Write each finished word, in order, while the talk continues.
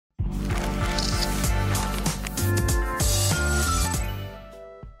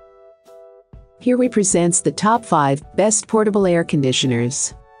Here we presents the top 5 best portable air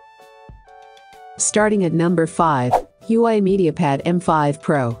conditioners. Starting at number 5, Huawei MediaPad M5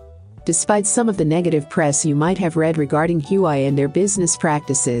 Pro. Despite some of the negative press you might have read regarding Huawei and their business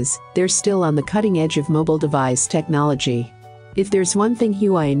practices, they're still on the cutting edge of mobile device technology. If there's one thing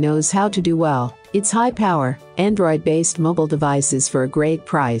Huawei knows how to do well, it's high-power, Android-based mobile devices for a great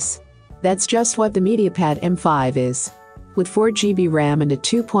price. That's just what the MediaPad M5 is. With 4GB RAM and a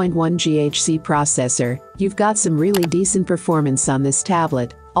 2.1 GHz processor, you've got some really decent performance on this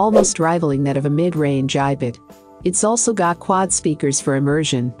tablet, almost rivaling that of a mid-range iPad. It's also got quad speakers for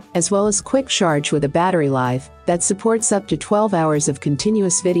immersion, as well as quick charge with a battery life that supports up to 12 hours of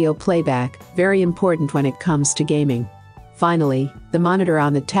continuous video playback, very important when it comes to gaming. Finally, the monitor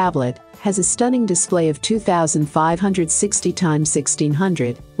on the tablet has a stunning display of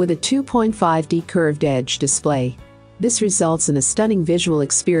 2560x1600 with a 2.5D curved edge display. This results in a stunning visual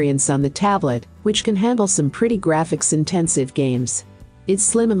experience on the tablet, which can handle some pretty graphics-intensive games. It's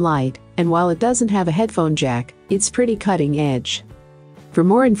slim and light, and while it doesn't have a headphone jack, it's pretty cutting edge. For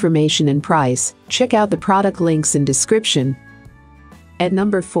more information and price, check out the product links in description. At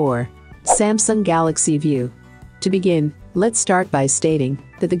number 4, Samsung Galaxy View. To begin, let's start by stating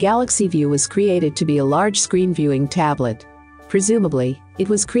that the Galaxy View was created to be a large-screen viewing tablet. Presumably, it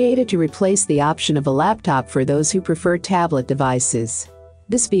was created to replace the option of a laptop for those who prefer tablet devices.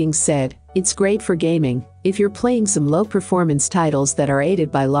 This being said, it's great for gaming, if you're playing some low-performance titles that are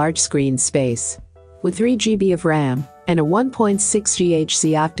aided by large screen space. With 3GB of RAM and a 1.6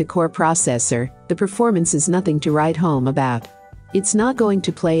 GHz octa-core processor, the performance is nothing to write home about. It's not going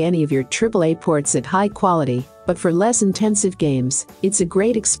to play any of your AAA ports at high quality, but for less intensive games, it's a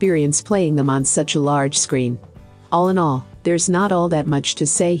great experience playing them on such a large screen. All in all, there's not all that much to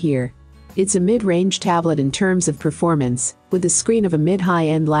say here. It's a mid-range tablet in terms of performance, with the screen of a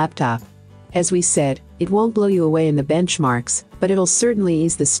mid-high-end laptop. As we said, it won't blow you away in the benchmarks, but it'll certainly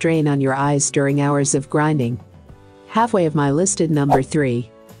ease the strain on your eyes during hours of grinding. Halfway of my listed number 3,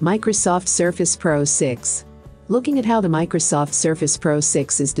 Microsoft Surface Pro 6. Looking at how the Microsoft Surface Pro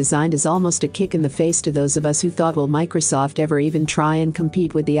 6 is designed is almost a kick in the face to those of us who thought, will Microsoft ever even try and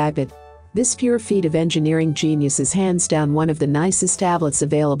compete with the iPad? This pure feat of engineering genius is hands down one of the nicest tablets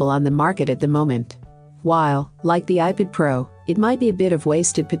available on the market at the moment. While, like the iPad Pro, it might be a bit of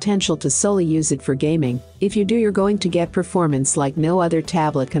wasted potential to solely use it for gaming, if you do you're going to get performance like no other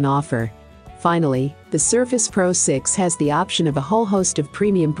tablet can offer. Finally, the Surface Pro 6 has the option of a whole host of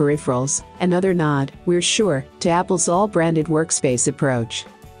premium peripherals, another nod, we're sure, to Apple's all-branded workspace approach.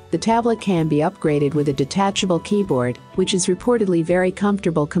 The tablet can be upgraded with a detachable keyboard, which is reportedly very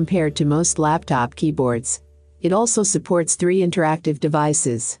comfortable compared to most laptop keyboards. It also supports 3 interactive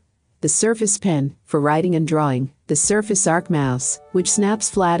devices: the Surface Pen, for writing and drawing, the Surface Arc Mouse, which snaps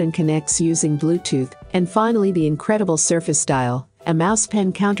flat and connects using Bluetooth, and finally the incredible Surface Dial, a mouse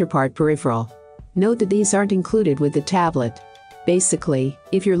pen counterpart peripheral. Note that these aren't included with the tablet. Basically,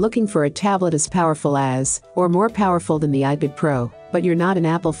 if you're looking for a tablet as powerful as, or more powerful than the iPad Pro, but you're not an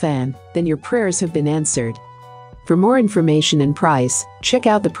Apple fan, then your prayers have been answered. For more information and price, check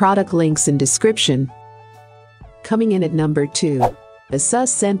out the product links in description. Coming in at number 2,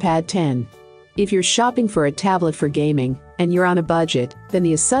 ASUS ZenPad 10. If you're shopping for a tablet for gaming, and you're on a budget, then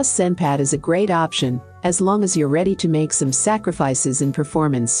the ASUS ZenPad is a great option, as long as you're ready to make some sacrifices in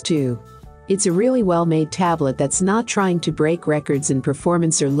performance too. It's a really well-made tablet that's not trying to break records in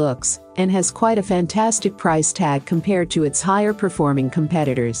performance or looks, and has quite a fantastic price tag compared to its higher-performing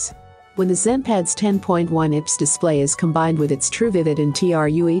competitors. When the ZenPad's 10.1 IPS display is combined with its TrueVivid and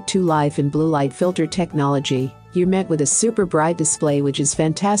TrueE2 Life and blue light filter technology, you're met with a super bright display which is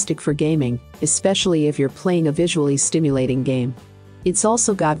fantastic for gaming, especially if you're playing a visually stimulating game. It's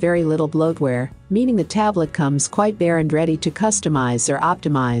also got very little bloatware, meaning the tablet comes quite bare and ready to customize or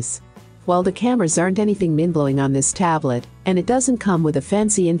optimize. While the cameras aren't anything mind-blowing on this tablet, and it doesn't come with a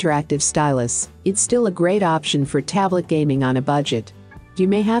fancy interactive stylus, it's still a great option for tablet gaming on a budget. You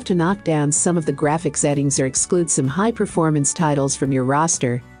may have to knock down some of the graphic settings or exclude some high-performance titles from your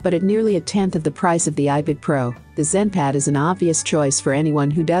roster, but at nearly a tenth of the price of the iPad Pro, the ZenPad is an obvious choice for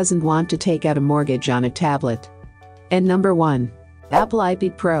anyone who doesn't want to take out a mortgage on a tablet. And number 1. Apple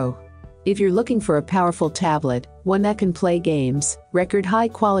iPad Pro. If you're looking for a powerful tablet, one that can play games, record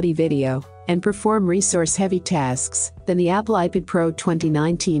high-quality video, and perform resource-heavy tasks, then the Apple iPad Pro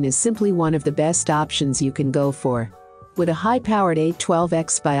 2019 is simply one of the best options you can go for. With a high-powered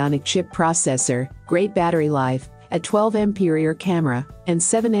A12X Bionic chip processor, great battery life, a 12MP rear camera, and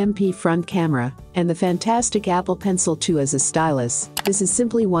 7MP front camera, and the fantastic Apple Pencil 2 as a stylus, this is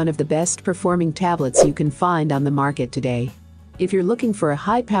simply one of the best performing tablets you can find on the market today. If you're looking for a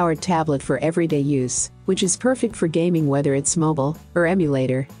high-powered tablet for everyday use, which is perfect for gaming whether it's mobile or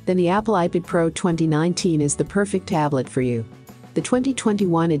emulator, then the Apple iPad Pro 2019 is the perfect tablet for you. The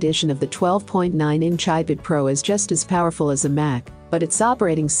 2021 edition of the 12.9-inch iPad Pro is just as powerful as a Mac, but its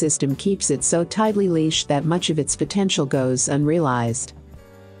operating system keeps it so tightly leashed that much of its potential goes unrealized.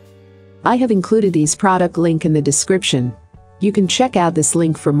 I have included these product link in the description. You can check out this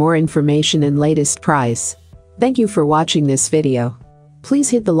link for more information and latest price. Thank you for watching this video. Please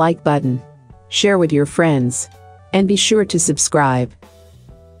hit the like button, share with your friends, and be sure to subscribe.